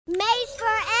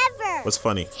What's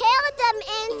funny? Tell them,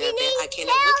 Anthony. What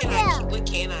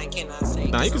can I say?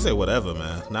 Nah, you can say whatever,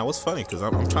 man. Nah, what's funny? Because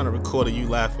I'm trying to record and you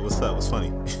laughing. What's up? What's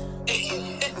funny?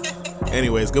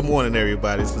 Anyways, good morning,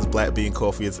 everybody. This is Black Bean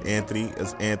Coffee. It's Anthony.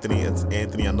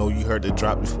 I know you heard the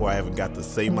drop before I even got to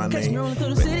say my name.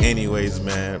 But anyways,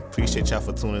 man, appreciate y'all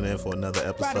for tuning in for another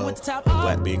episode of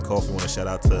Black Bean Coffee. Want to shout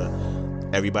out to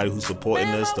everybody who's supporting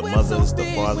us, the mothers, the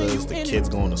fathers, the kids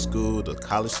going to school, the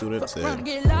college students. And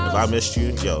if I missed you,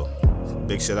 yo,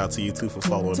 big shout out to you too for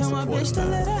following and supporting,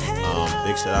 man.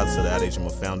 Big shout out to the Adagema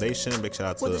Foundation. Big shout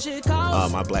out to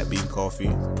my Black Bean Coffee.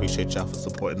 Appreciate y'all for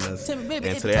supporting us. And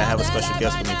today I have a special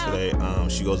guest with me today.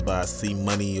 She goes by C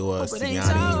Money or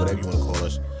Ciani, whatever you want to call her.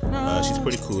 She's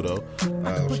pretty cool though.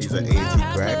 She's an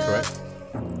AT grad, correct?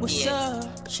 Yes.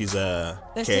 She's a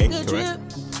K, correct?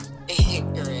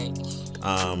 Correct.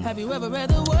 Have you ever read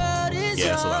the word is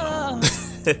Yeah, so I know.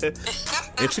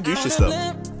 Introduce yourself.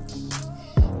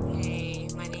 Hey,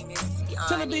 my name is Ciani.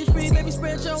 Tell her be free, baby,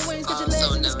 spread your wings, get your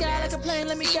legs in the sky like a plane,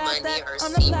 let me guide that.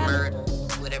 I'm the planet.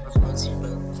 Whatever floats your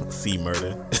boat. C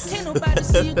Murder. Can't nobody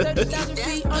see you 30,000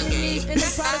 feet on your knees, and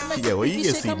the products make Yeah, where you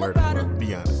get C Murder from?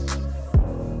 Be honest.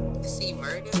 C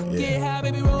Murder? Get high,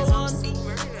 baby, roll on. C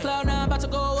Murder. Cloud nine about to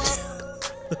go up.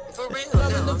 For real,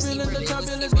 Loving no, the C feeling, Murder. the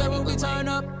turbulence, girl, when we turn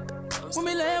up. When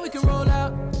we land, we can roll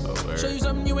out. Oh, Show you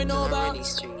something you ain't know about.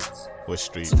 What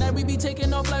street? Tonight we be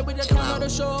taking off like with the camera to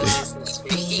show up.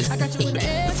 I got you in the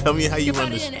air. Tell me how you Your run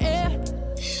body the in the street. air.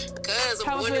 Cause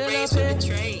How I'm I born and feel raised up with the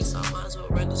here. trade, so I might as well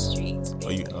run the streets. Oh,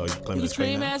 you You claiming can the train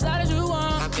scream now? as loud as you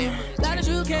want, I've been loud as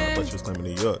you I thought can. you was claiming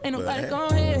New York. Ain't but nobody hey,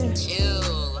 gon' hear.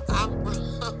 Chill. I'm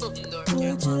from North Would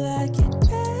you Carolina. like it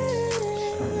better?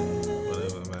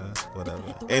 Whatever, man. Whatever.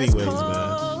 Anyways,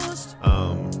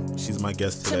 man. She's my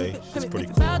guest today. She's pretty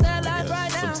cool. I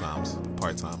guess. Sometimes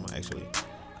part-time, actually.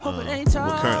 We're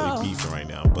currently beefing right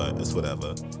now, but it's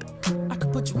whatever. I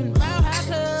could put you in my high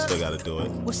club. Still gotta do it.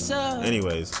 What's up?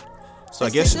 Anyways, so I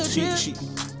guess she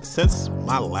since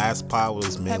my last pod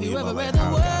was mainly about like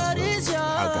how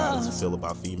guys feel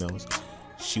about females,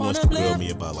 she wants to grill me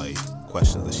about like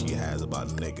questions that she has about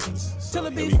niggas. So Tell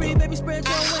her here be we free, go. baby, spread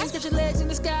your wings, get your legs in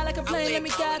the sky like a plane. Let me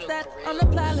guide that. I'm the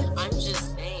pilot. I'm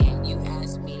just saying, you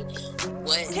asked me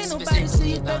what Can't nobody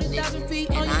see specifically you about 30,000 niggas, feet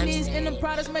and on your I'm knees, and them saying,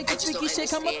 products make I the just freaky don't shit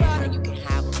come understand up out how of you it. can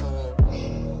have a whole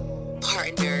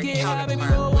partner, Get high, baby,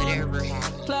 counterpart, roll on. whatever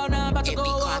have you, Cloud nine about to and be go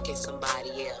up. clocking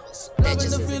somebody else. That Loving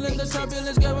just the doesn't feeling, the make sense.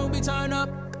 turbulence, girl, when we turn up.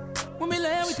 When we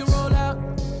land, we can roll out.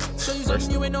 Show you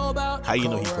something you ain't know about. How you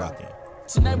know he clocking?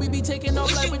 Tonight we be taking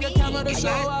off like with your camera to show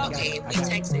up. Okay, if we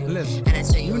texting, Listen, and I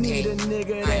tell you, you okay, need a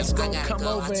nigga that's gonna come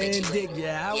over and dig you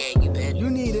out. Yeah, you bet. You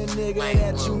need a nigga Like,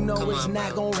 that you know come is on,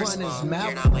 not bro. gonna First run of his all, mouth.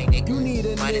 you're not my nigga. You need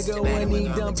a Why does it nigga matter when he whether I'm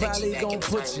done gonna text you probably back gonna in the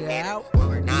put time you we met out. or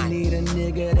we're You not? need a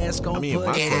nigga that's gonna I mean, put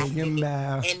my it phone- in your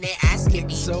mouth. And they're asking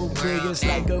me, So big it's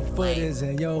like a foot is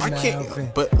in your I mouth. can't.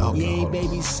 and But you okay, ain't hold on.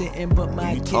 babysitting, but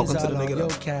my You kids talking to all the on nigga your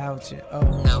though? couch. And,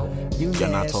 No. you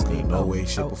Y'all not talking nasty. no way,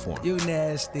 shape, or form. You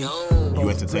nasty. No. You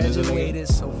entertaining the nigga? Graduated,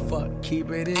 so fuck, keep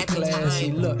it in At the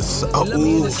classy. time. Look, Oh, let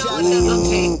me in the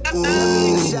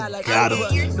shot like got him.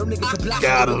 No nigga can block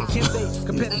Got me him. with a Kimbe.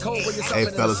 Compare the code where you're Hey,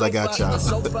 stopping fellas, in I the got sofa. y'all.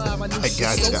 So far, my new I shit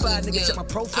got so y'all. fire, nigga, check my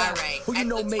profile. Alright. Who you At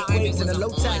know the make time, waves it in a was low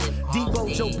a tide? one Debo,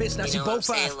 and Joe, all bitch, now thing, she you know what I'm both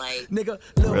five. saying? Like, Nigga,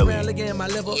 little Really? brown liquor in my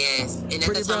liver. yes. And at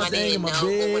Pretty the time, brown I thing in didn't my know, but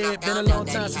when I bed. Been a found long out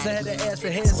that time he since I had had to ask for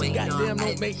this hands. way, Goddamn, I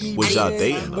don't make me Was y'all dead.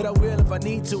 dating, But I though? will if I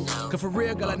need to. No. Cause for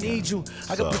real, girl, I need you.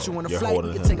 I can So, put you on a you're flight. We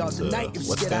holding can him take off to tonight. If you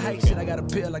what's scared of that height again? shit, I got a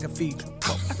pill I can feed you.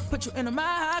 I could put you in my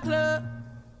high club.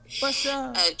 What's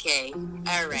up? Okay.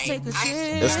 All right. Take a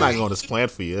shit. It's not going as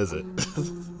planned for you, is it?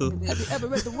 Have you ever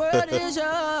read the word is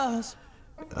yours?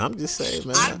 I'm just saying,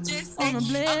 man. I'm just saying. On a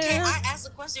blend. Okay, I asked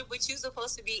a question, but you're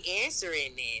supposed to be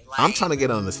answering it. Like, I'm trying to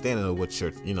get an understanding of what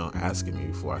you're, asking me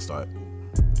before I start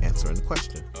answering the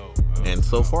question. And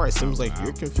so far, it seems like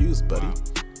you're confused, buddy.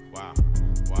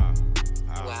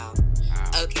 Wow.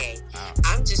 Okay.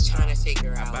 I'm just trying to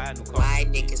figure out why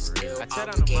niggas feel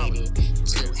obligated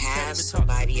to have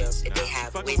somebody else that they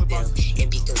have with them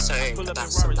and be concerned about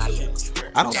somebody else.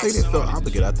 I don't think they feel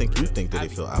obligated. I think you think that they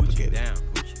feel obligated.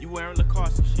 You wearing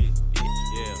Lacoste and shit.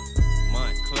 Yeah.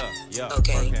 Mont Club. Yeah.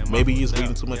 Okay. Maybe he's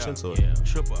reading too much into it.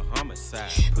 Triple homicide.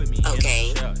 Put me Okay.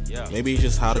 in the cell. Yeah. Maybe it's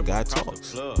just how the guy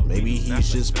talks. Maybe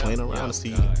he's just playing around to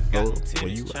see where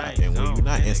you at and where you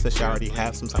not. And since you already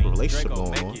have some type of relationship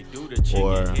going on,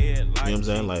 or you know what I'm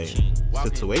saying, like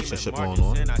situationship going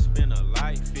on,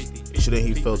 shouldn't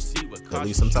he feel at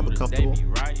least some type of comfortable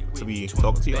to be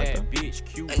talking to you like that.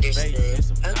 Understood.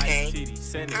 Okay.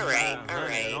 All right.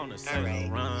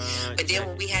 But then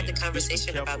when we had the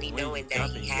conversation about me knowing that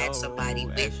he had somebody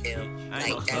with him,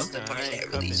 like that's the part that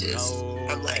really just,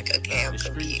 I'm like, okay, I'm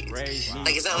confused.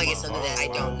 Like it's not like it's something that I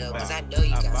don't know, because I know you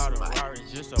got somebody.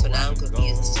 So now I'm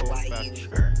confused as to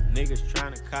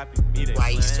why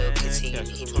you still continue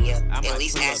to hit me up. At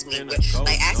least ask me,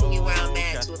 asking me where I'm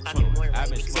at 2 o'clock in the morning.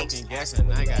 Right? You can take some asking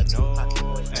me at 2 o'clock in the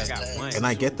morning. And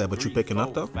I get that, but you picking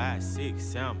up though?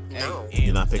 No.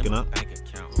 You're not picking up?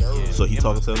 No. So he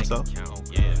talking to himself?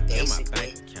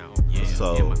 Basically.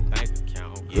 So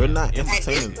you're not At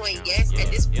entertaining. this point, yes. At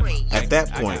this point, yes. At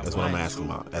that point, that's what I'm asking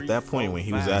about. At that point, when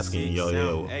he was asking,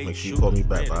 yo, make sure you call me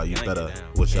back. You better.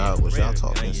 What y'all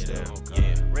talking still?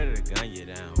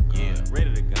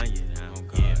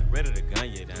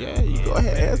 Yeah, you go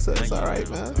ahead, answer. It's all right,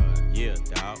 man. Yeah,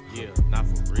 dog. Yeah, not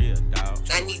for real, dog.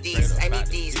 I need these things,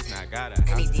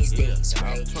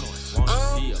 right?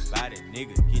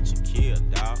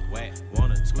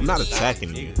 I'm not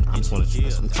attacking you. I'm trying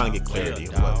to get clarity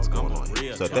of what's going on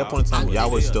here. So at that point in time,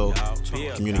 y'all were still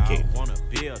communicating.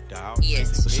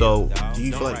 Yes. So do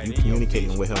you feel like you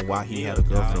communicating with him while he had a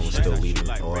girlfriend was still leading,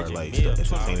 or like still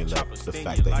entertaining the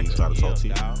fact that he tried to talk to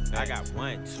you? Facts,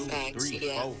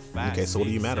 yeah. Okay, so what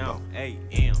are you mad about? I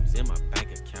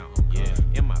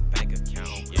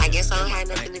guess I don't have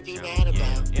nothing to be mad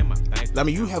about. I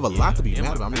mean, you have a lot to be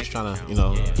mad about. I'm just trying to,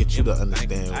 get you to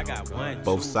understand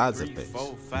both sides of things.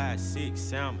 I feel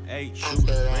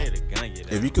that.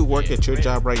 If you could work at your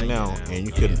job right now and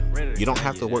you don't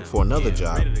have to work for another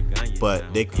job,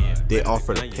 but they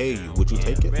offer to pay you, would you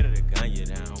take it?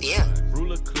 Yeah.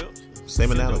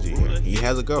 Same analogy here. He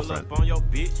has a girlfriend,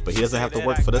 but he doesn't have to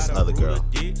work for this other girl,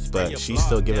 but she's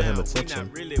still giving him attention.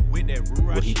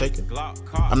 Would he take it?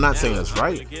 I'm not saying it's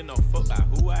right.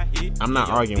 I'm not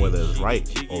arguing whether it's right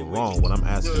or wrong. What I'm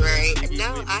asking. Right.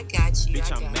 No, I got you.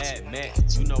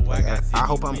 I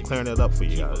hope I'm clearing it up for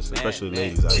you guys, especially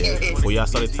ladies out here. Before y'all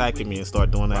start attacking me and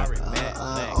start doing that, he's blah,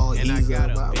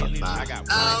 blah, blah.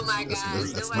 Oh my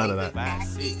God. It's none of that.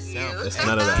 It's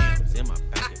none of that.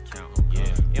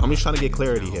 I'm just trying to get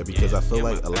clarity here because I feel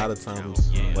like a lot of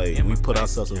times, like we put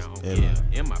ourselves in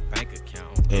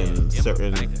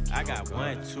certain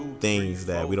things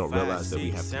that we don't realize that we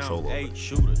have control over.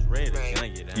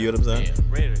 You know what I'm saying?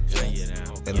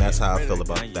 And that's how I feel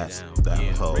about that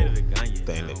whole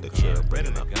thing that you're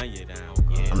bringing up.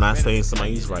 I'm not saying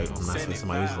somebody's right. I'm not saying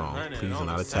somebody's wrong. Please do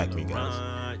not attack me, guys.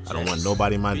 I don't want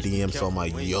nobody in my DMs so I'm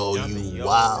like, yo, you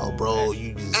wow, bro.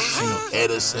 You just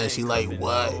Edison. She like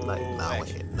what? Like, no,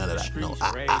 none of that. No,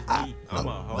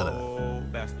 no, none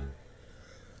of that.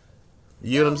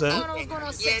 You know what I'm saying?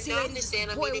 Yeah, no, I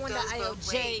understand. I mean, it goes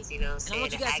both ways, you know what I'm saying? I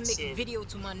want you guys to make a video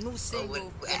to my new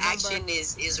single. Action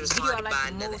is responded by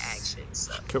another action.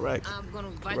 So. Correct. I'm going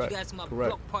to invite you guys to my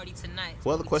block party tonight.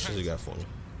 What other questions you got for me?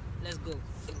 Let's go.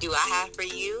 Do I have for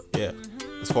you? Yeah.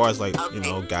 As far as like,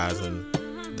 guys and...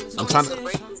 I'm trying to...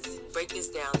 Break this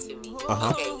down to me.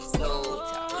 Uh-huh. Okay, so...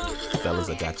 Fellas,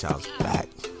 I got y'all's back.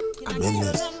 I'm in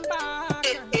this.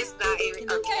 It's not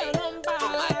even... Okay. Oh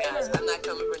my gosh, I'm not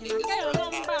coming for niggas at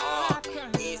all.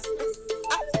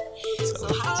 So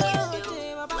how do you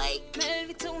feel like when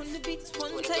a girl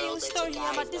lets a guy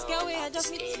know about the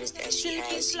standards that she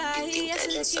has, you think that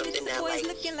that's something that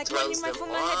like throws them off, or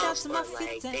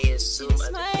like they assume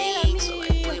other things, or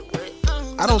like what?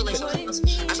 I don't think. I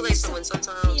feel like someone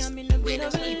sometimes when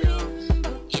a female,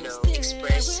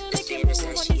 express the standards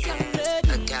that she has,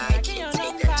 a guy can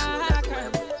take that to another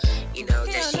level.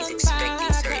 That she's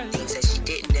expecting certain things that she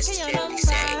didn't necessarily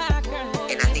say,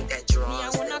 and I think that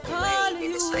draws them away.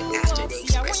 And it's like after they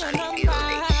express how they feel,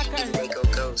 they go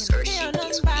ghost or shit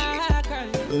gets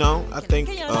weird. No, I think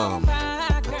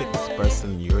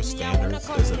expressing your standards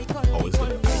isn't always the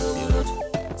ideal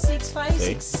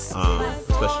thing.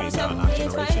 Especially now in our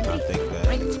generation, I think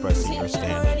that expressing your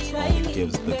standards only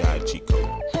gives the guy a cheat code.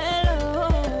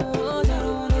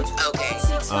 Okay.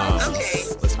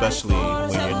 Especially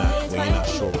when you're not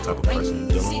sure what type of person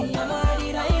you're dealing with.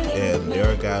 And there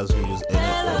are guys who just in it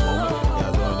for the moment,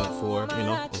 guys who are in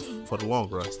it for the long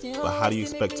run. But how do you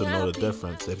expect to know the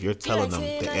difference if you're telling them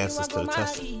the answers to the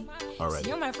test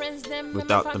already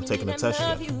without them taking the test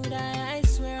yet?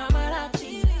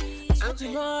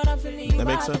 That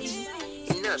makes sense?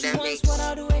 No, that makes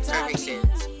perfect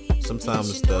sense.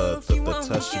 Sometimes the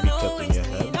test should be kept in your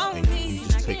head and you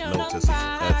just take notice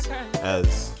as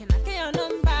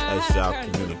y'all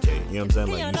communicate. You know what I'm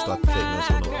saying? Like you start to take notes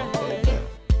and okay, bet.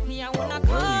 Where you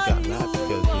got that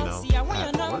because I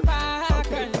had to work.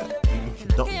 Okay, bet.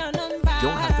 You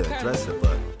don't have to address it,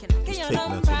 but just take mental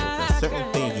notes. There's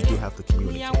certain things you do have to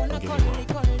communicate. get me wrong.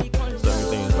 Certain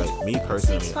things, like me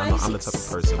personally, I'm the type of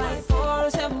person like,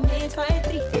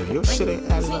 if your shit ain't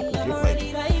adding up, if you're like,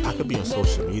 I could be on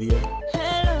social media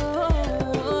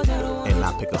and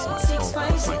not pick up somebody's phone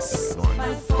call, somebody's still ignoring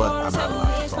me, but I'm not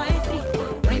allowed to talk to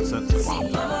them. That makes sense? While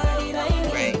I'm driving.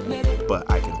 But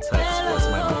I can text, or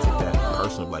somebody might take that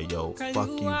personal, like, yo, fuck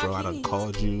you, bro, I done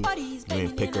called you, you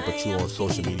ain't pick up, but you on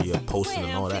social media posting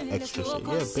and all that extra shit.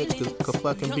 Yeah, bitch, could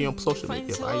fucking be on social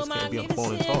media, but I just can't be on the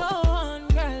phone and talk.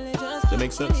 That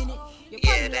makes sense?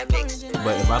 Yeah, that makes sense.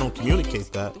 But if I don't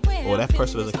communicate that, or that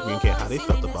person doesn't communicate how they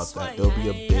felt about that, there'll be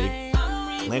a big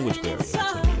language barrier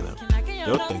between me and them.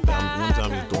 They'll think that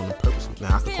I'm just doing it purposely.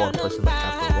 Now I could call the person back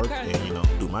after work and, you know,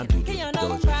 do my due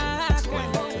diligence and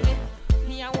explain that to them.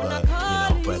 But, you know,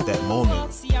 but at that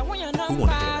moment, who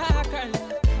wanna hear that?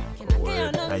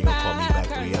 Word, now you gonna call me back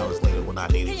 3 hours later when I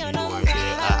needed you, or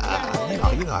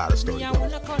yeah, you know how the story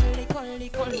goes.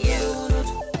 Yeah.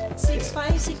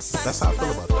 That's how I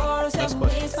feel about that. Next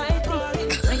question. I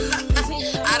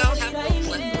don't have no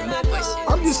question.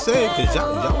 I'm just saying, because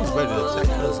y'all was ready to attack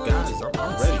us guys.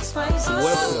 I'm ready.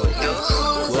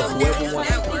 Whoever wants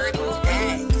That word is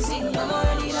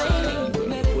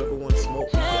whoever wants smoke,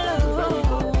 I'm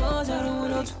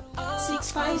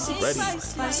ready.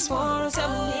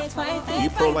 You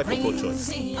pro-life or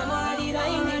pro-choice?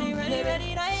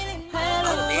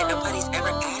 Oh man, nobody's ever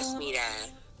asked me that.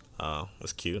 Oh,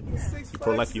 that's cute. You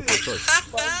pro-life, you pro-choice.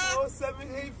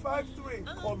 507853.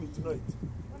 Call me tonight.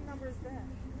 What number is that?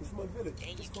 It's my village.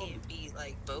 And you can't be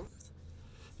like both.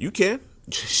 You can?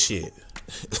 Shit.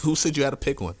 Who said you had to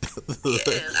pick one?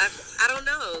 Yeah, I don't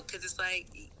know, cause it's like,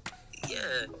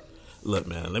 yeah. Look,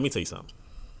 man, let me tell you something.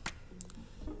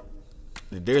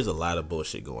 There's a lot of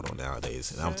bullshit going on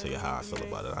nowadays, and I'm gonna tell you how I feel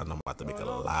about it. I know I'm about to make a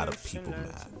lot of people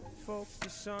mad.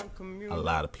 A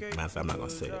lot of people. Matter of fact, I'm not gonna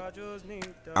say it.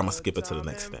 I'm gonna skip it to the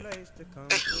next thing,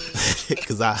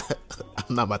 because I'm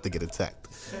not about to get attacked.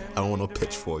 I don't want no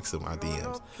pitchforks in my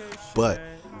DMs. But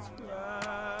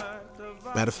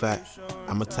matter of fact,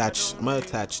 I'm gonna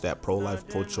attach that pro-life,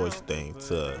 pro-choice thing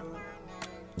to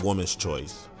woman's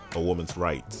choice or woman's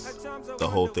rights. The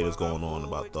whole thing is going on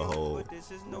about the whole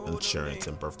insurance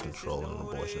and birth control and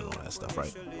abortion and all that stuff,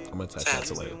 right? I'm gonna attach that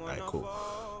to later. All right, cool.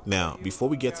 Now, before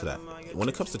we get to that, when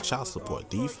it comes to child support,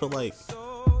 do you feel like,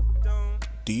 how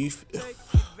do you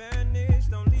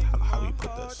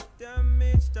put this?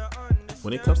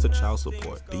 When it comes to child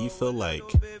support, do you feel like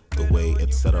the way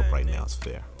it's set up right now is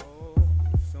fair?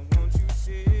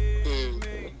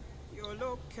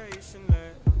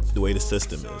 The way the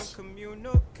system is.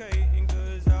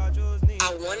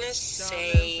 I want to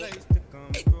say,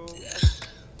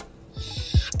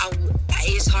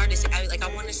 it's hard to say. I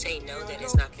want to say no, that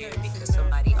it's not fair, because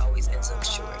somebody always ends up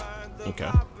short.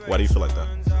 Okay. Why do you feel like that?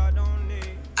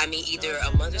 I mean, either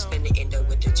a mother's going to end up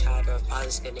with the child, or a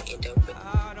father's going to end up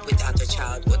without the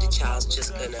child, or the child's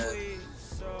just going to,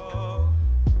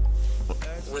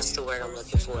 what's the word I'm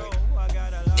looking for?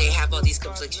 They have all these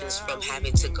conflictions from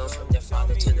having to go from their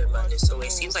father to their mother, so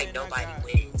it seems like nobody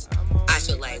wins. I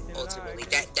feel like ultimately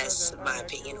that's my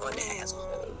opinion on that as a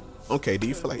whole. Okay, do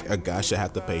you feel like a guy should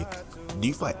have to pay, do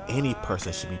you feel like any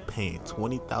person should be paying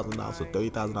 $20,000 or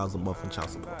 $30,000 a month in child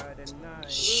support?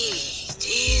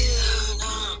 Yeah,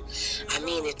 no. I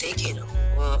mean, if they can,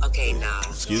 well, okay, nah.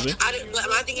 Excuse me? But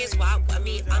my thing is, why? I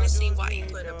mean, honestly, why you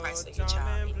put a price on your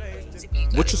child?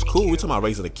 Which is cool. We're talking about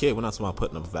raising a kid. We're not talking about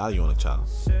putting a value on a child.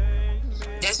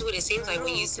 That's what it seems like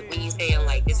when you saying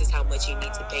like, this is how much you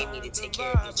need to pay me to take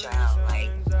care of your child. Like,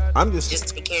 I'm just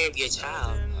take care of your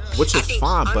child. Which is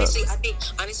fine, honestly,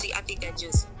 but honestly, I think that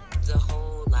just the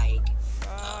whole like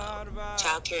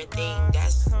child care thing.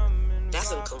 That's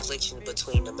some confliction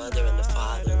between the mother and the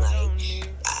father. Like,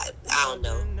 I don't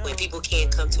know. When people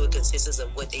can't come to a consensus of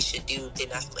what they should do,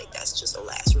 then I feel like that's just a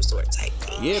last resort type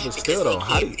thing. yeah, but still though,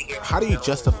 how do you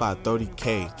justify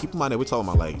 $30K? Keep in mind that we're talking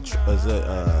about like, is it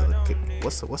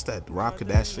what's that? Rob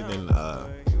Kardashian and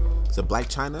is it Black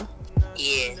China?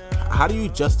 Yeah. How do you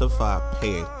justify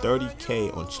paying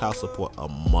 $30K on child support a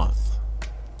month?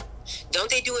 Don't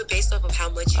they do it based off of how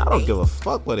much you I don't make? give a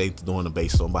fuck what they doing it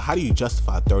based on, but how do you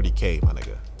justify $30K, my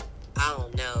nigga? I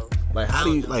don't know. Like, how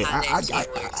do you like?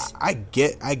 I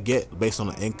get based on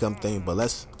the income thing,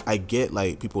 but I get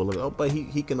like people are like, oh, but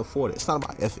he can afford it. It's not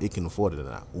about if he can afford it or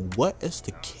not. What is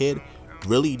the kid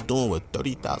really doing with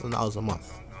 $30,000 a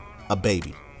month? A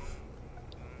baby.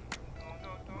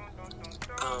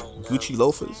 Gucci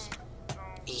loafers.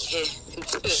 Yeah.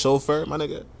 Chauffeur, my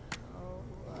nigga.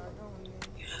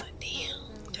 God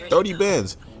damn. 30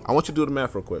 bands. I want you to do the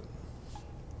math real quick.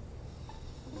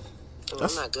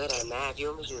 I'm not good at math. You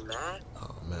want me to do math?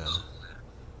 Oh man.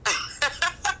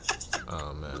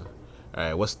 Oh man. All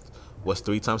right. What's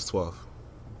 3 times 12?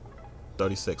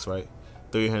 36, right?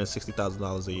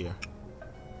 $360,000 a year.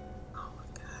 Oh my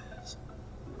gosh.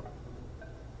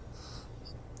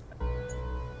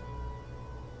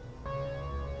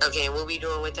 Okay, what we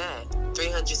doing with that?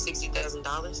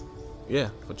 $360,000? Yeah,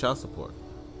 for child support.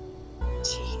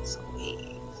 Jeez,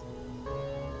 Louise.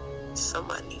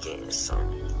 Somebody getting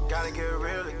something. Gotta get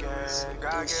real again.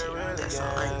 Gotta get real again. That's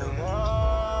all I know.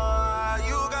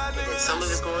 And then some of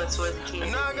it's going towards the kids,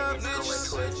 and then it's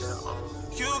going towards your own.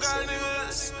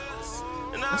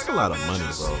 That's a lot of money,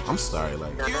 bro. I'm sorry,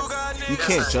 like you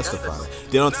can't justify it.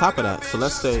 Then on top of that, so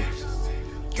let's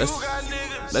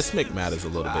make matters a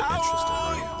little bit interesting,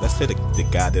 right? Let's say the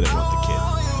guy didn't want the kid,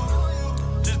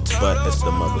 but it's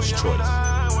the mother's choice,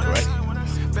 correct?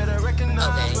 Okay.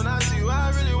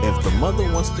 If the mother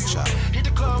wants the child, if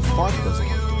the father doesn't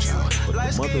want the child, but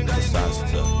the mother decides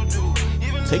to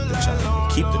take the child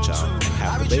and keep the child and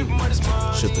have the baby,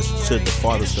 should the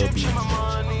father still be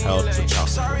held to child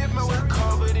support? I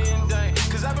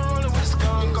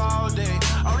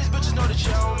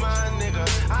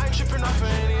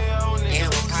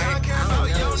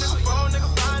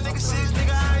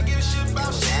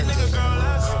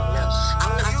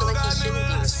feel like he shouldn't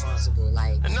be responsible.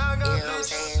 Like, you know what I'm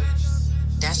saying?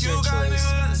 That's your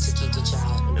choice to keep the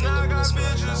child and bring him in this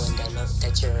world knowing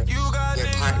that your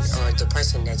partner or the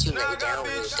person that you lay down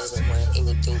with doesn't want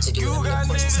anything to do with it. Of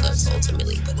course, it's us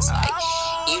ultimately, but it's like,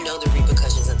 you know the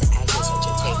repercussions of the actions that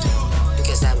you're taking,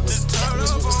 because that was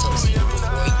what was told to you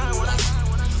before you like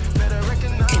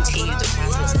continue the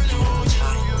process of having a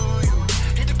child.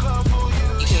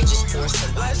 You can't just force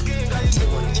somebody to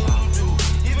want a child.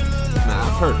 Now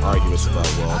I've heard arguments about,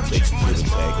 well, it takes 2 to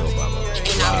tango, blah blah blah.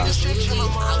 And I was going to say,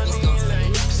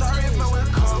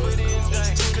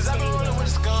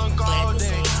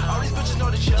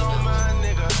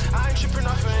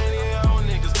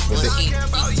 but at the same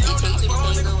time,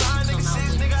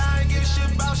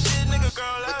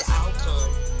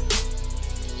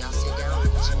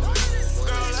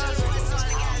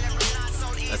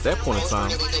 at that point in time,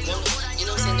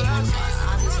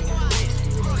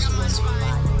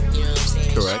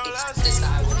 correct.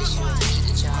 Decide whether she wants to keep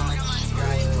the child,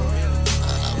 right,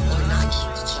 or not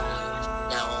keep the child.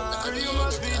 Now, on the other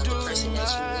hand, if the other person that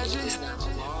you with is not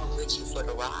along with you for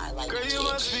the ride, like you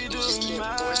just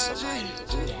can't force somebody to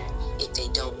do that if they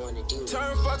don't want to do it. So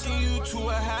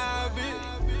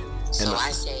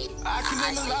I say he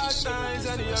should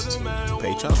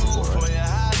Pay child support, right?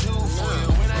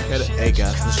 Hey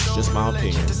guys, this is just my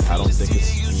opinion. I don't think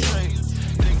it's, you know,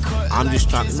 I'm just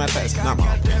trying to, matter of fact, it's not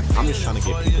my opinion. I'm just trying to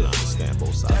get people to understand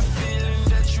both sides.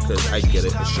 Because I get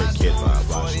it, it's your kid,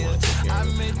 why she want to take care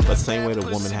of it. But same way the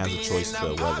woman has a choice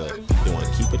to whether they want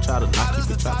to keep a child or not keep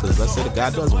a child. Because let's say the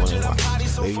guy does want it,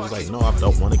 the lady was like, no, I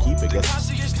don't want to keep it. Guess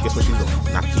what she's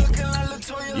doing? Not keep it.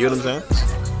 You know what I'm saying?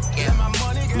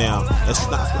 Now, it's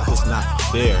not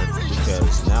fair,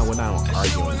 because now we're not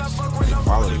arguing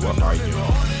equality, we're arguing,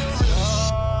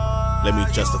 let me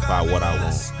justify what I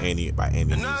want by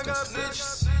any means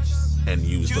necessary, and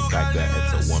use the fact that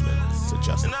it's a woman to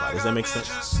justify. Does that make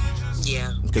sense?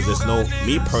 Yeah. Because there's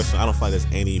me personally, I don't feel like there's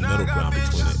any middle ground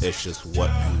between it. It's just what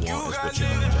you want is what you're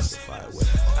going to justify it with.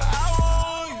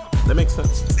 That makes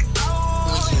sense?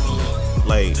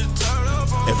 Like,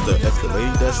 if the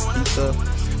lady does keep the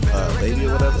baby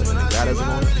or whatever, and the guy doesn't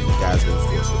want it, the guy's going to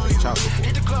force to pay child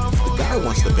support. The guy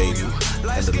wants the baby,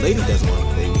 and the lady doesn't want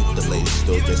the baby, the lady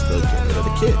still gets to get rid of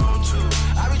the kid.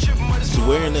 So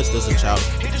where in this does the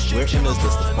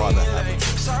father have a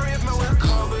choice?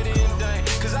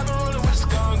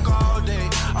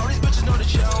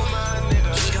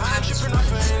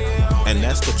 And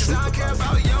that's the truth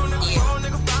about it.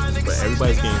 But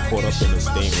everybody's getting caught up in this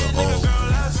thing where,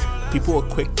 people are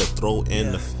quick to throw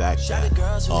in the fact that,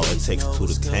 it takes 2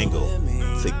 to tango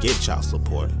to get child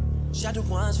support.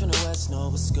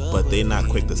 But they're not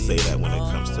quick to say that when it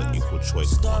comes to equal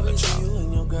choice on the child.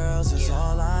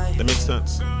 That makes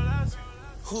sense?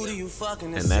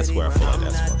 And that's where I feel like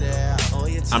that's fucked up.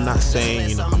 I'm not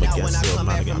saying, I'm against it, I'm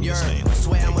not against it, I'm just saying, that's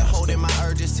not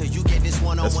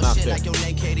fair.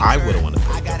 I wouldn't want to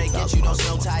pay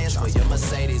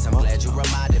 $30,000 I'm glad you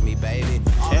reminded me, baby.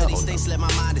 All of these things slip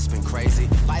my mind, it's been crazy.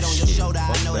 Bite on your shoulder,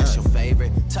 I know that's your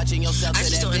favorite. Touching yourself to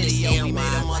that video we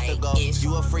made a month ago.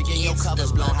 You a freak and your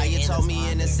cover's blown. How you told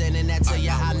me innocent and that to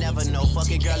you, I never know.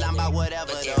 Fuck it, girl, I'm about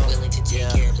whatever though.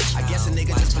 Yeah. I guess a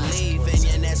nigga just believe in you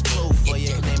and that's proof for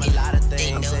you. Name a lot of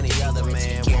things any other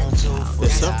man won't do for you.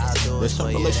 There's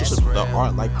some relationships that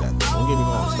aren't like that. Don't get me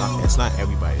wrong, it's not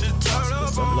everybody.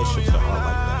 There's some relationships that aren't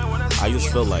like that. I just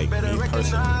feel like me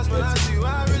personally,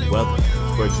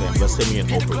 for example, let's say me and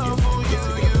Oprah get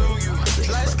together,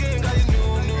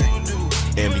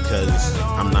 and because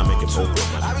I'm not making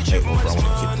Oprah money, hey Oprah, I want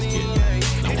to keep this kid,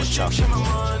 and I want child support.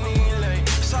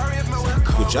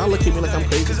 Would y'all look at me like I'm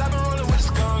crazy?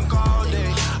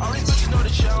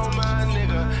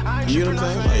 You know what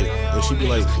I'm saying? Like, she'd be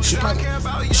like,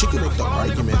 she could make the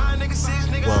argument,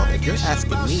 well, if you're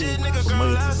asking me for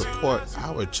money to support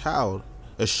our child,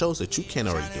 it shows that you can't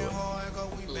already do it.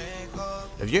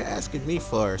 If you're asking me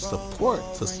for support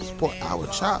to support our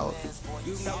child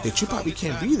that you probably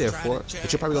can't be there for,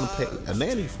 that you're probably going to pay a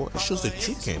nanny for, it shows that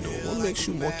you can't do it. What makes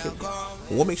you more capable?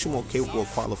 What makes you more capable or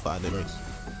qualified than me?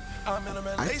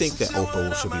 I think that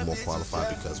Oprah should be more qualified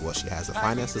because what she has the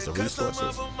finances, the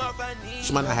resources.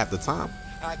 She might not have the time,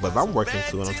 but if I'm working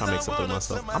too and I'm trying to make something of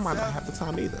myself, I might not have the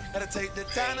time either.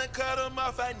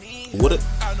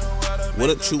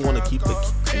 Wouldn't you want to keep the?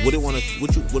 Wouldn't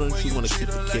you want to keep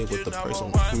the kid with the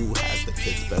person who has the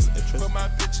kid's best interest?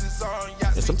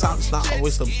 And sometimes it's not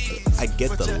always I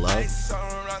get the love,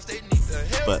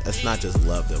 but it's not just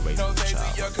love that raises a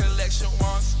child.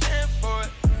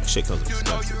 Shit comes with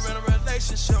expenses. That's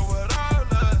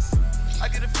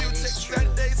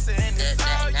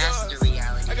the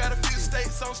reality.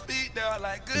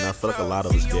 And I feel like a lot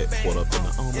of us get caught up in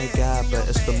the, oh my God, but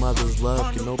it's the mother's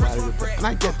love. Can nobody repay? And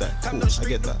I get that. Cool, I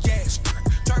get that.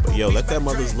 But yo, let that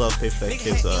mother's love pay for that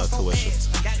kid's tuition.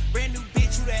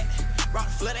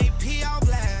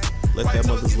 Let that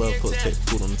mother's love take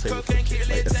food on the table for the kid.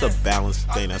 Like, it's a balanced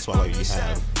thing. That's why like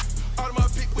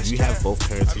if you have both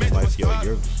parents in your life, yo,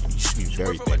 you should be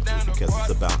very thankful because it's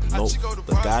about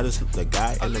the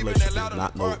guy in the relationship is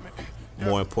not more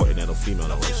important than a female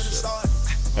in a relationship.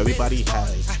 Everybody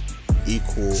has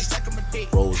equal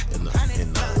roles in the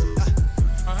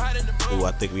ooh,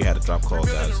 I think we had a drop call,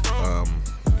 guys.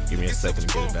 Give me a second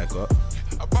to get it back up.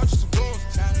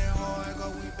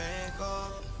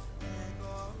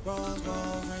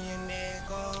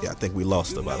 Yeah, I think we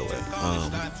lost her, by the way.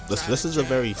 This is a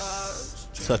very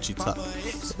touchy topic.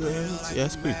 Yeah,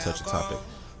 it's a pretty touchy topic.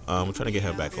 We're trying to get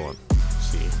her back on.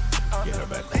 Get her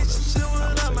back on this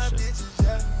conversation.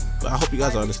 But I hope you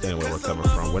guys understand where we're coming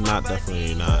from. We're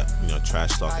definitely not,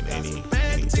 trash talking any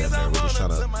gender. We're just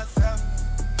trying to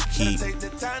keep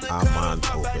our minds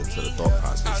open to the thought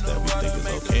process that we think is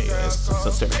okay.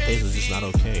 Some certain things are just not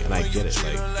okay, and I get it.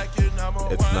 Like,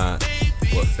 it's not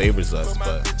what favors us,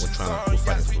 but we're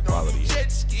fighting for equality.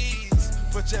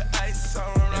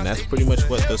 And that's pretty much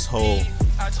what this whole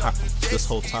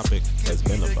topic has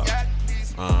been about.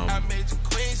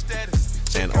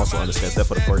 And also understand that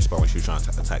for the first part when she was trying to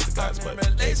attack the guys, but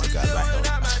hey, my guys,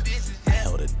 I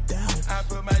held it down.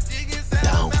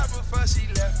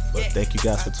 But thank you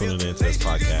guys for tuning in to this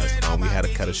podcast. We had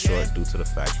to cut it short due to the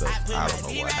fact that I don't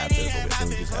know what happened, but I think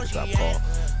we just had a drop call.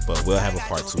 But we'll have a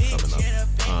part 2 coming up.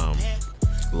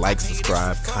 Like,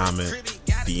 subscribe, comment,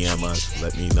 DM us.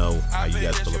 Let me know how you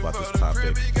guys feel about this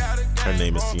topic. Her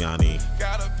name is Siani.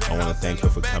 I want to thank her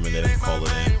for coming in and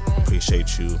calling in.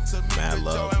 Appreciate you. Mad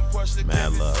love.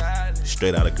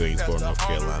 Straight out of Greensboro, North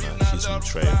Carolina. She's from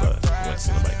Trey, but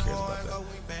nobody cares about that.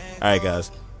 Alright,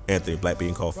 guys. Anthony, Black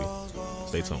Bean Coffee.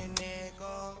 Stay tuned.